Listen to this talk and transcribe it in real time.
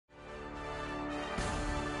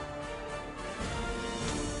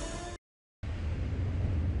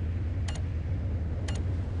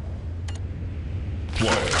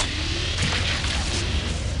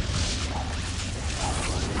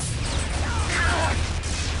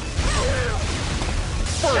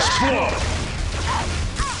First blood.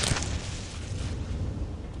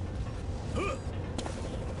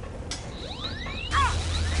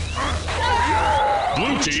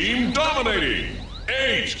 Blue team dominating.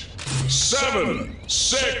 8, 7,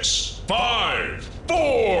 6, 5,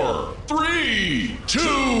 4, 3, 2,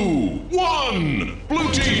 1.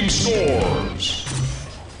 Blue team scores.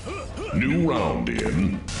 New round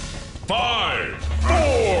in 5,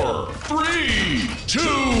 4, 3, 2,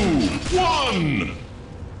 1.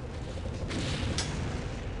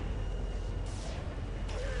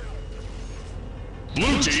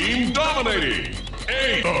 Blue team dominating.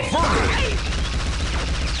 8, averted.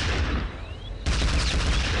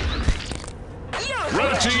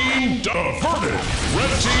 Red team averted.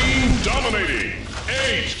 Red team dominating.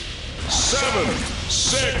 8, 7,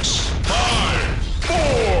 6, 5,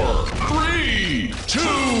 4, 3, 2,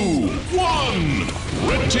 1.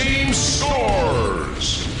 Red team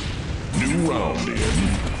scores. New round in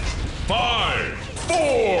 5,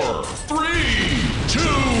 4, 3, 2,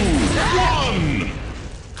 1.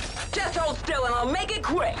 Just hold still and I'll make it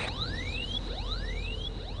quick.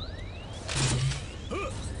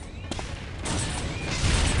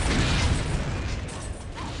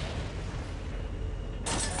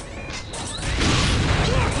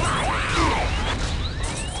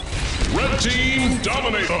 Red team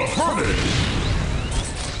dominate. Averted.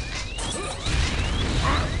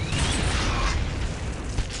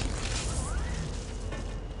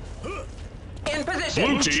 In position.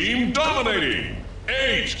 Blue team dominating.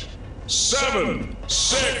 8, 7,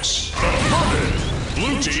 6. Averted.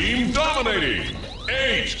 Blue team dominating.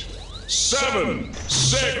 8, 7,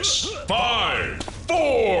 6, 5,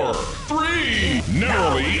 4, 3.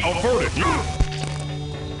 Narrowly averted.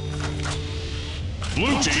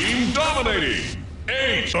 Blue team dominating.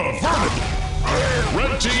 8, averted.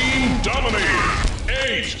 Red team dominating.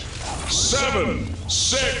 8, 7,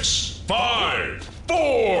 6, 5,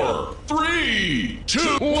 4, 3,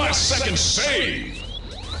 2. Last second save.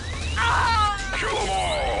 Kill them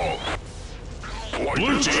all.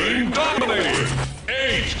 Blue team dominating.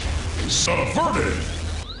 8, averted.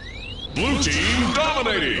 Blue team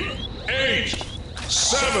dominating. 8,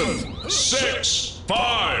 7, 6,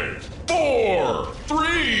 5, 4,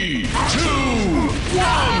 3, 2,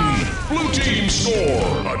 1. Blue team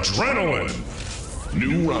score. Adrenaline.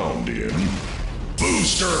 New round in.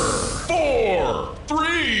 Booster. 4,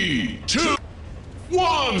 3, 2,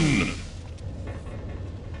 1.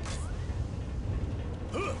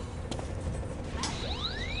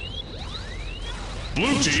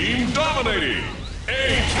 Blue team dominating.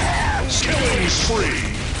 8. Killing spree.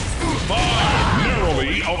 5.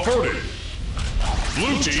 Narrowly averted.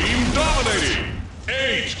 Blue team dominating.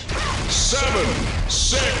 8, 7,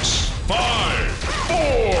 6, 5,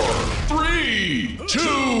 4, 3,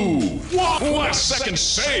 2, 1. Last second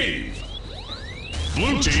save.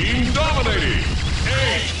 Blue team dominating.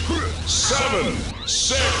 8, 7,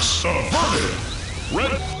 6. Averted.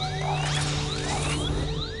 Red.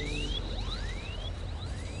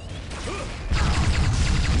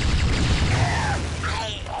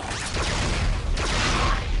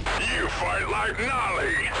 You fight like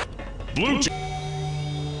Nolly. Blue team.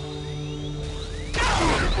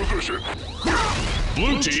 In position.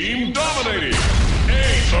 Blue team dominating.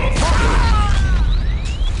 8, averted.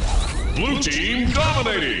 Blue team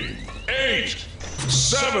dominating. 8,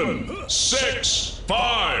 7, 6,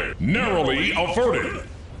 5. Narrowly averted.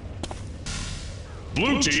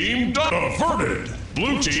 Blue team averted.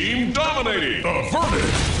 Blue team dominating.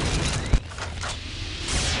 Averted.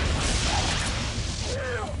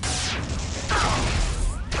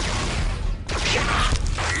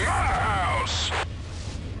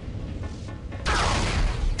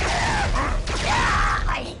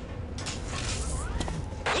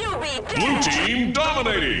 Blue team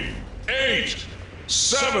dominating. 8,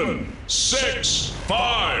 7, 6,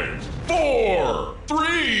 5, 4,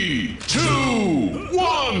 3, 2,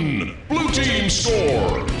 1. Blue team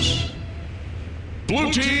scores.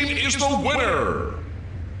 Blue team is the winner.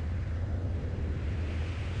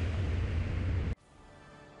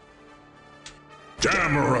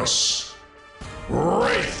 Damarus.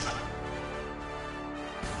 Wraith.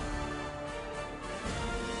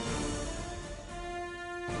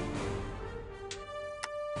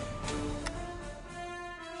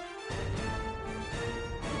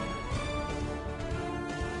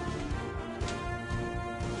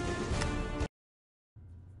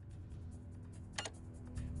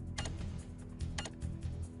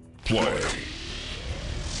 Play.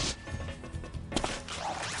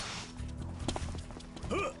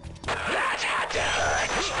 That had to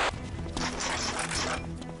hurt.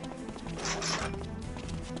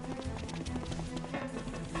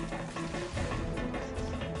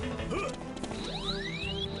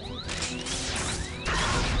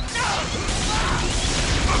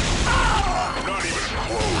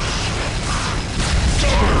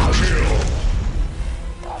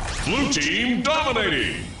 Blue team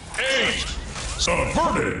dominating. 8.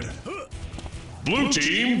 Averted. Blue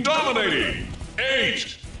team dominating.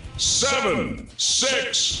 8, 7,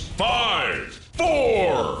 6, 5,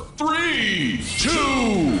 4, 3, 2,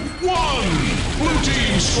 1. Blue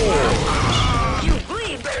team scores. You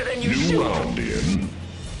bleed better than you shoot. New round in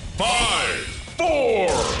 5, 4,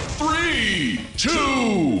 3, 2,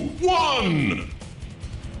 1.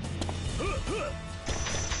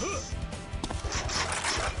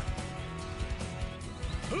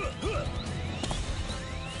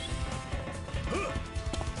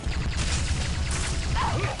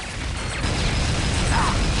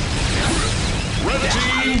 Red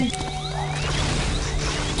team.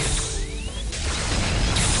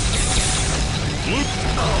 Blue.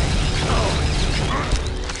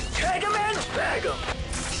 Tag him and bag him.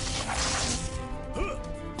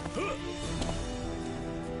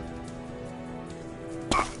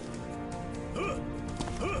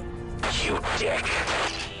 You dick.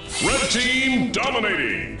 Red team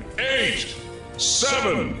dominating. 8,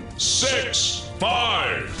 7, 6,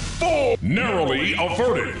 5, 4. Narrowly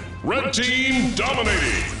averted. Red team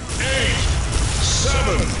dominating. 8,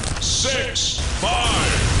 7, 6,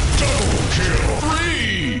 5. Double kill.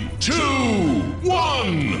 3, 2,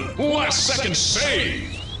 1. Last second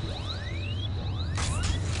save.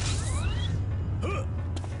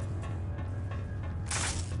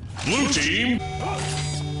 Blue team.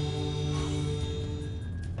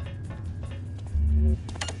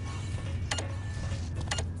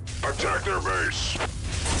 Attack their base.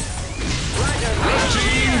 Red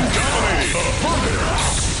team dominating.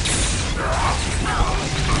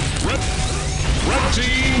 Red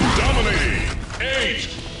team dominating. 8,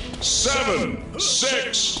 7,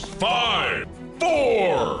 6, 5,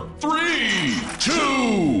 4, 3,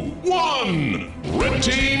 2, 1. Red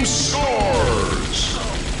team scores.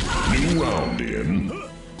 New round in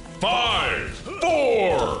 5,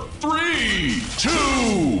 4, 3, 2,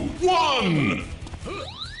 1.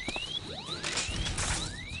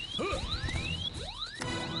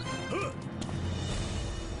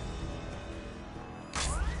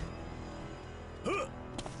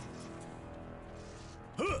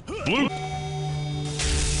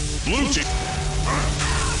 Blue team.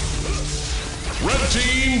 Red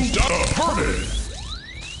team averted.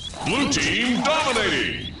 Blue team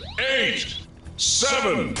dominating. 8,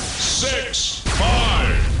 7, 6,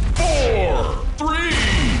 5, 4, 3,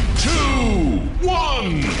 2,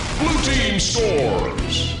 1. Blue team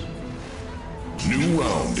scores. New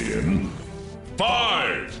round in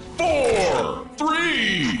 5, 4,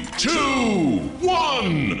 3, 2,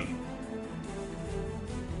 1.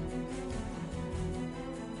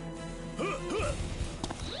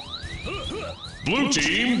 Blue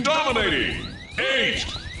team dominating. 8,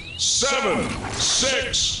 7,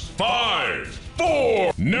 6, 5,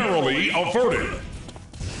 4. Narrowly averted.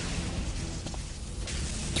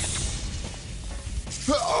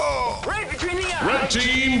 Right between the eyes. Red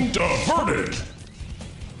team averted.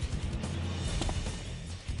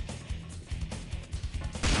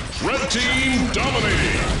 Red team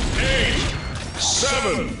dominating. 8,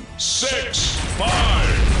 7, 6, 5,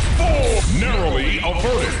 4. Narrowly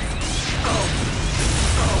averted.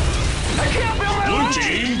 I can't feel my Blue legs.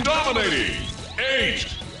 team dominating. 8,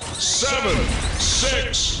 7,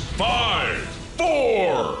 6, 5,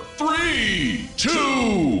 4, 3, 2,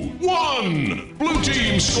 1. Blue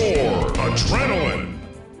team score. Adrenaline.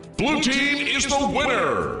 Blue team is the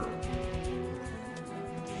winner.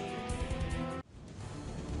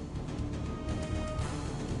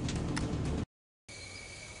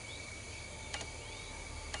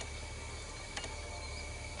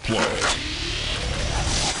 Play.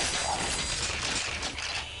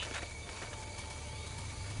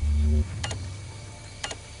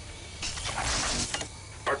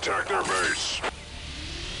 Attack their base.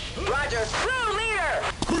 Roger, through leader.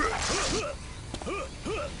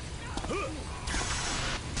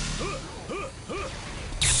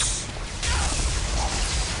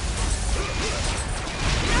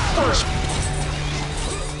 First.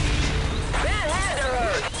 That had to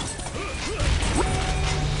hurt.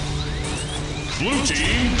 Blue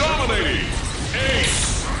team dominating. 8,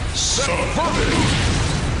 7. Averted.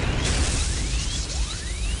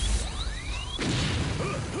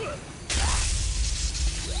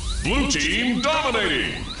 Blue team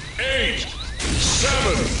dominating. 8,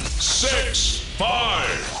 7, 6,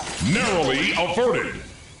 5. Narrowly averted.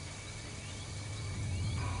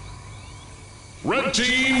 Red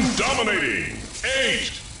team dominating.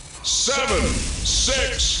 8, 7,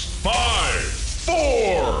 6, 5,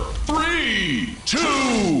 4, 3, 2,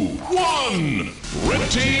 1.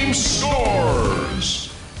 Red team scores.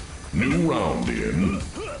 New round in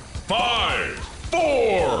 5,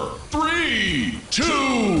 4, 3, 2,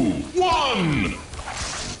 1.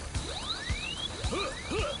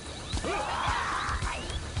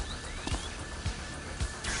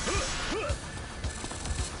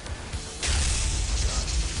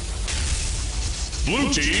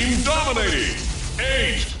 Blue team dominating.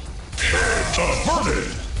 8.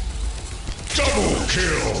 Averted. Double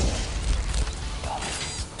kill.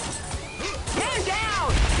 Man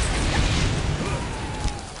down!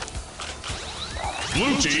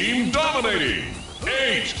 Blue team dominating.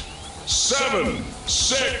 8, 7,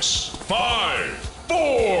 6, 5,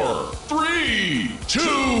 4, 3, 2,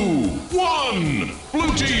 1.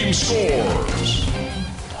 Blue team scores.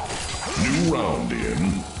 New round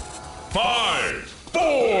in 5,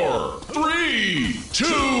 4, 3, 2,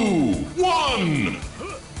 1.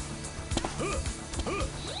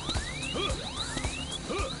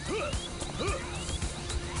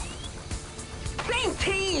 Same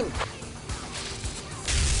team!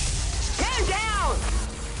 Man down!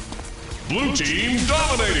 Blue team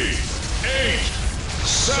dominating. 8,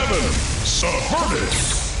 7, subverted.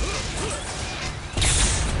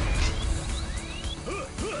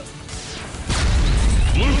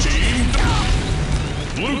 Blue team.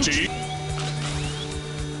 Blue team.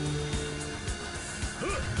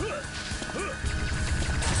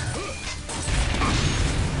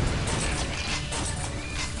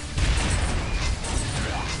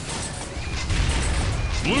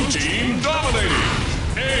 Blue team dominating.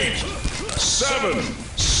 8, 7,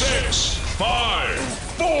 6, 5,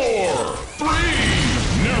 4, 3.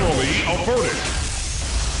 Narrowly averted.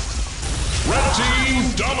 Red team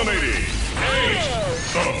dominating. 8,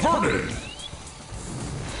 averted.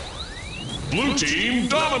 Blue team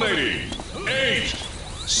dominating. 8,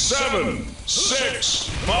 7, 6,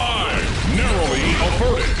 5. Narrowly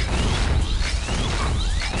averted.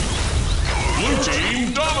 Blue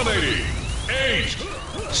team dominating. 8,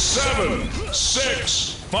 7,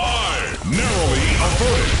 6, 5. Narrowly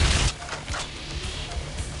averted.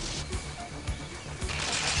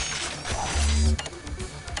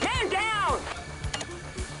 Man down!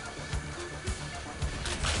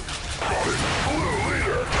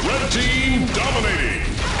 Red team dominating.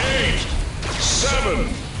 8,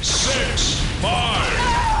 7, 6, 5,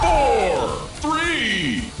 4,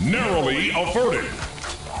 3. Narrowly averted.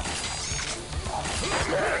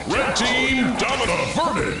 Red team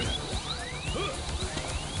averted.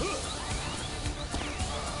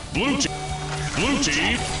 Blue team. Blue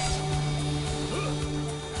team.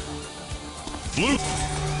 Blue.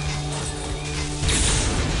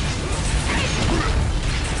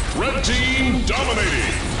 Red team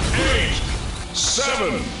dominating. 8,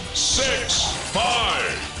 7, 6, 5,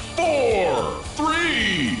 4,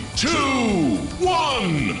 3, 2,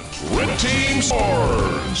 1. Red team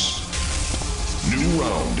scores. New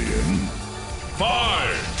round in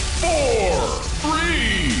 5, 4, 3,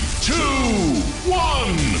 2,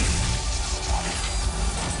 1.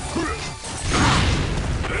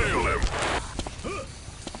 Nail him.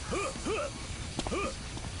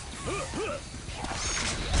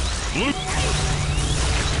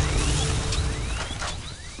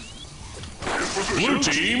 Blue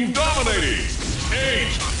team dominating.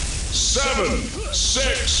 8, 7,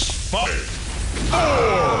 6, 5,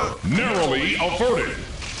 4. Narrowly averted.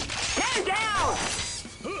 Man down!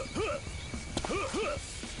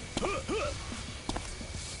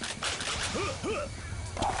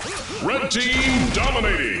 Red team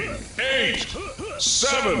dominating. 8,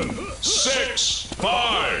 7, 6,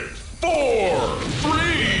 5, 4,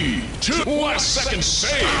 3, 2. Last second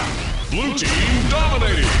save. Blue team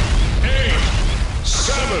dominating. 8,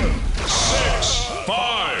 7, 6,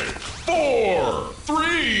 5, 4,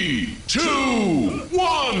 3, 2,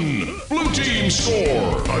 1. Blue team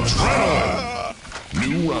score. Adrenaline.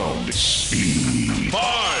 New round. Speed. 5,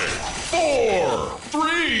 4,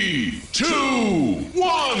 3, 2,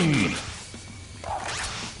 1.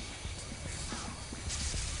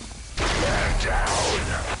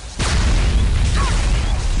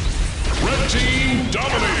 Red team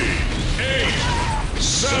dominating. 8,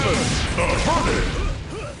 7, averted.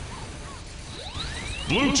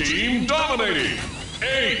 Blue team dominating.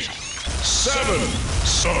 8, 7,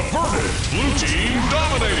 subverted. Blue team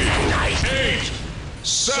dominating. 8,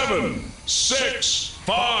 7, 6,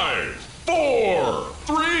 5, 4,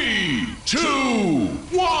 3, 2,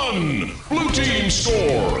 1. Blue team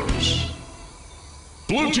scores.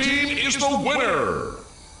 Blue team is the winner.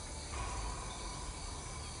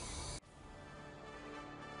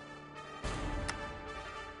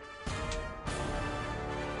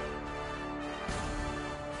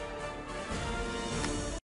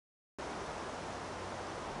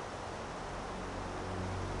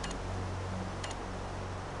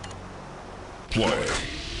 Play.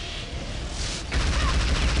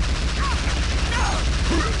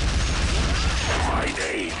 My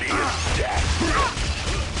name is Death.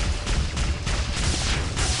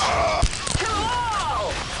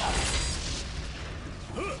 Hello!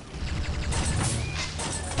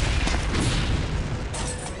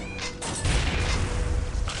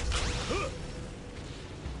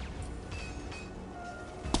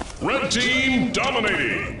 Red team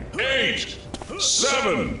dominating. 8,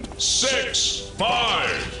 7, 6, 5,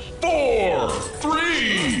 4,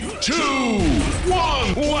 3, 2,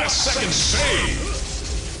 1. Last second save.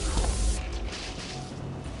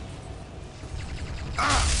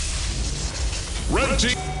 Red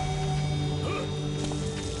team.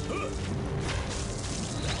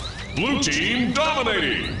 Blue team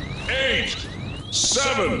dominating. 8,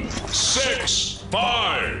 7, 6,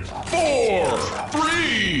 5, 4,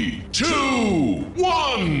 3, 2,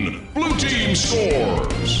 1. Blue team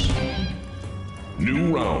scores.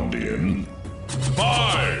 New round in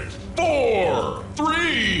 5, 4,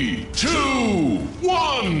 3, 2,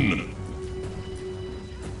 1.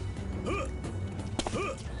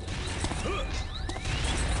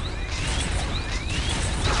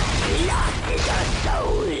 Lost is a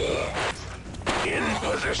soul. In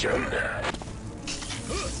position.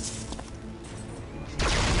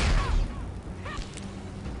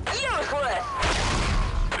 Useless!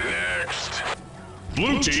 Next.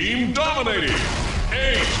 Blue team dominating.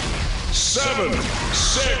 8, 7,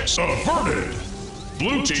 6. Averted.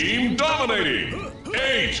 Blue team dominating.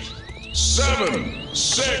 8, 7,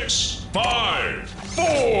 6, 5,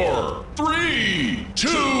 4, 3, 2,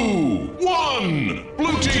 1.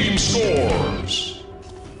 Blue team scores.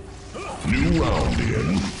 New round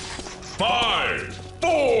in 5,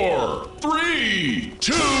 4, 3,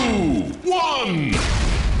 2, 1.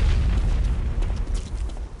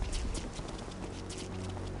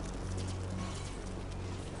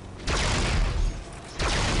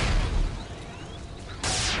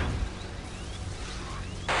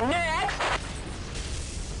 Next!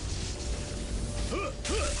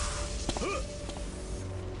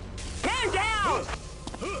 Man down!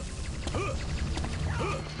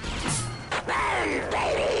 Burn,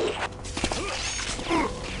 baby.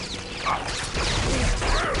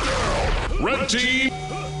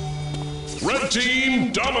 Red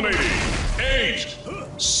team dominating. 8,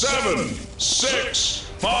 7, 6,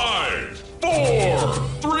 5, 4,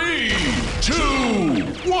 3, 2,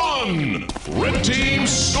 1. Red team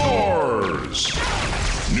scores.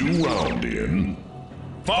 New round in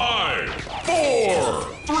 5, 4,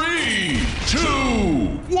 3, 2,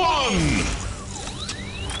 1.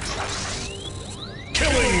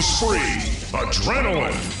 Killing spree.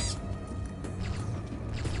 Adrenaline.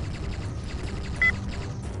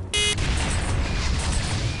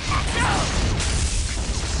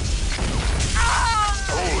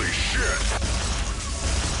 Holy shit.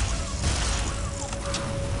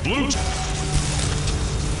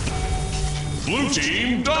 Blue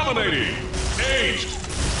team dominating. 8,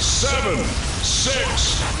 7,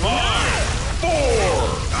 6, 5, 4,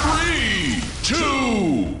 3, 2,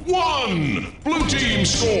 1. Blue team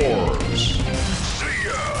scores. See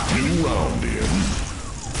ya. New round in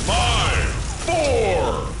 5,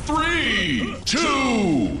 4, 3, 2,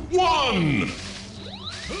 1.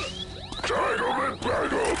 Tangled and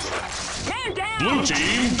tangled. Man down! Blue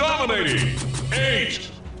team dominating. 8,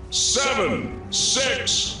 7,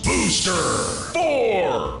 6. Booster.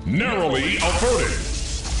 4. Narrowly averted.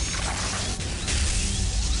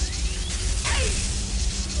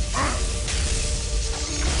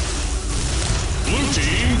 Blue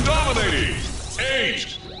team dominating.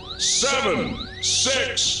 8, 7,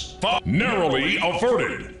 6, 5. Narrowly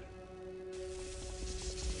averted.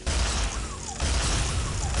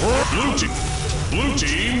 Blue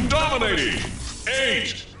team dominating.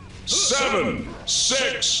 8, 7,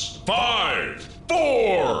 6, 5,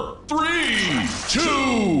 4, 3,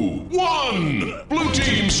 2, 1. Blue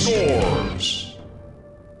team scores.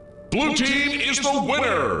 Blue team is the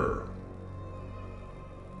winner.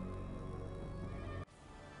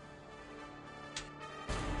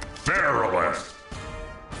 Feralith.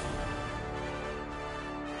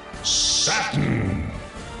 Satin.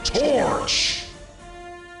 Torch.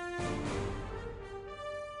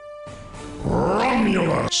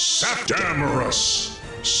 Romulus. Sapdamerus.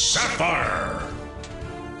 Sapphire.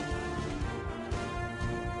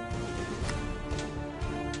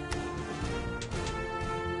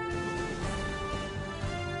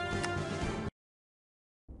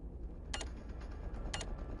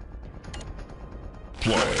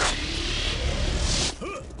 Play.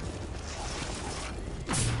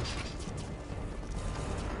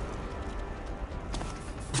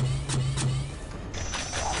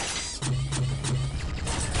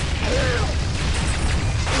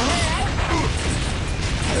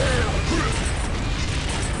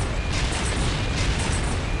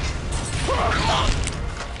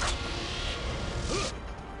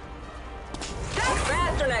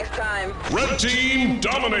 Red team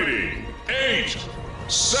dominating. 8,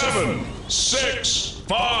 7, 6,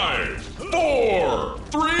 5, 4,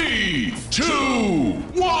 3, 2,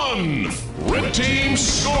 1. Red team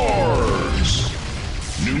scores.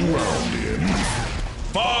 New round in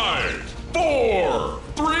 5, 4,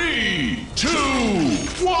 3, 2,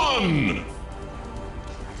 1.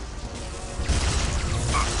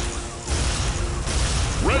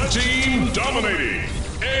 Red team dominating.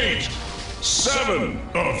 8, 7,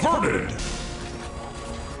 averted.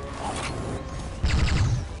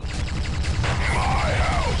 My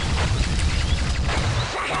house.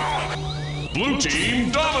 Blue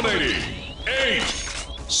team dominating. 8,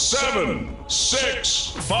 7, 6,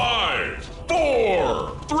 5,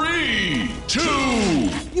 4, 3, 2,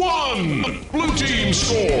 1. Blue team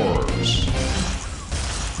scores.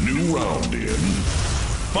 New round in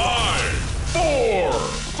 5, 4,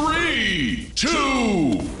 3,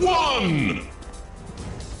 2, 1.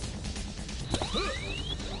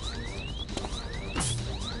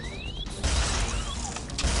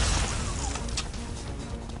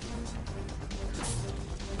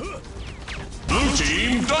 Blue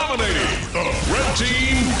team dominating. Red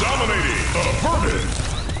team dominating. Averted.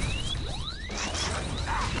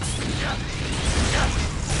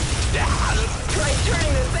 Try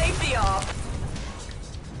turning the safety off.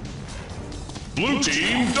 Blue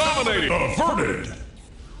team dominating. Averted.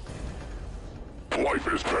 Life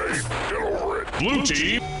is pain. Get over it.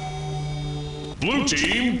 Blue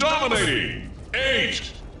team dominating.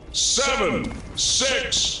 8, 7,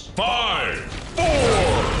 6, 5, 4,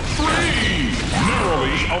 3.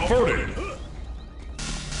 Narrowly averted.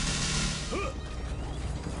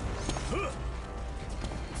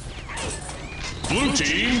 Blue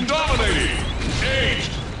team dominating. 8,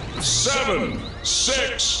 7,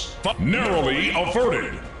 6, 5. Narrowly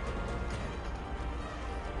averted.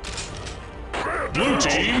 Blue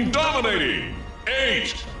team dominating.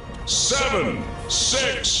 8, 7,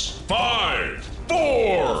 6, 5,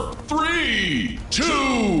 4, 3,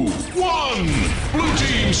 2, 1. Blue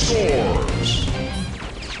team scores.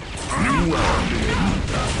 New round in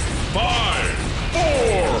 5,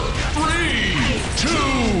 4, 3, 2,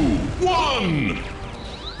 1.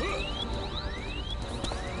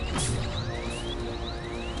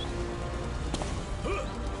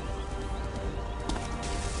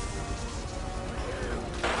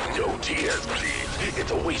 No tears, please.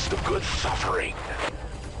 It's a waste of good suffering.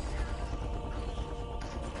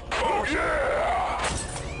 Oh, yeah!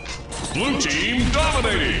 Blue team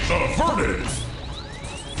dominating. Averted.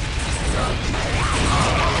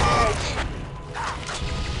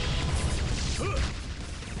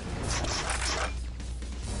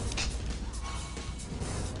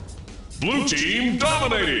 Blue team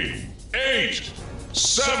dominating. 8,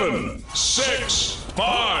 7, 6,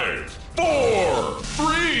 5, 4,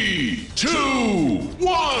 3, 2,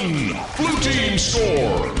 1. Blue team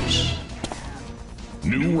scores.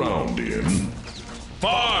 New round in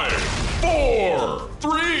 5, 4,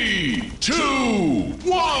 3, 2,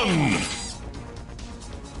 1.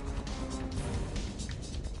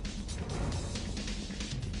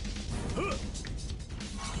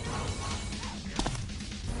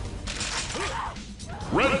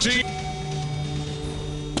 Red team.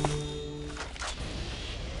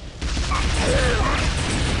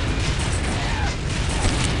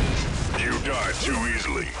 You died too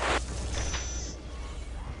easily.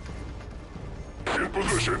 In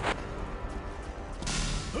position.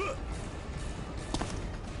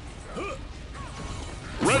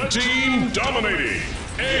 Red team dominating.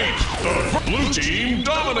 8. Blue team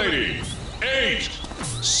dominating. 8,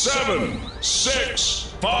 7,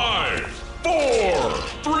 6, 5, 4,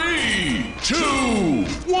 3, 2,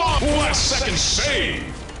 1. Last second save.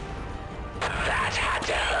 That had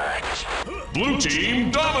to hurt. Blue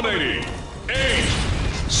team dominating. 8,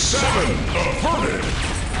 7, averted.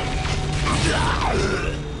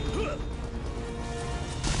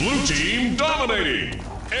 Blue team dominating.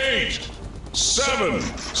 8, 7,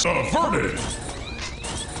 averted.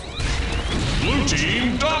 Blue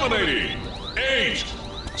team dominating. 8,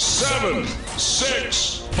 7,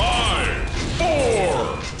 6, 5,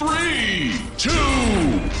 4, 3, 2,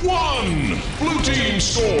 1. Blue team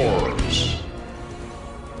scores.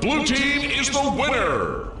 Blue team is the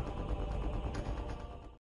winner.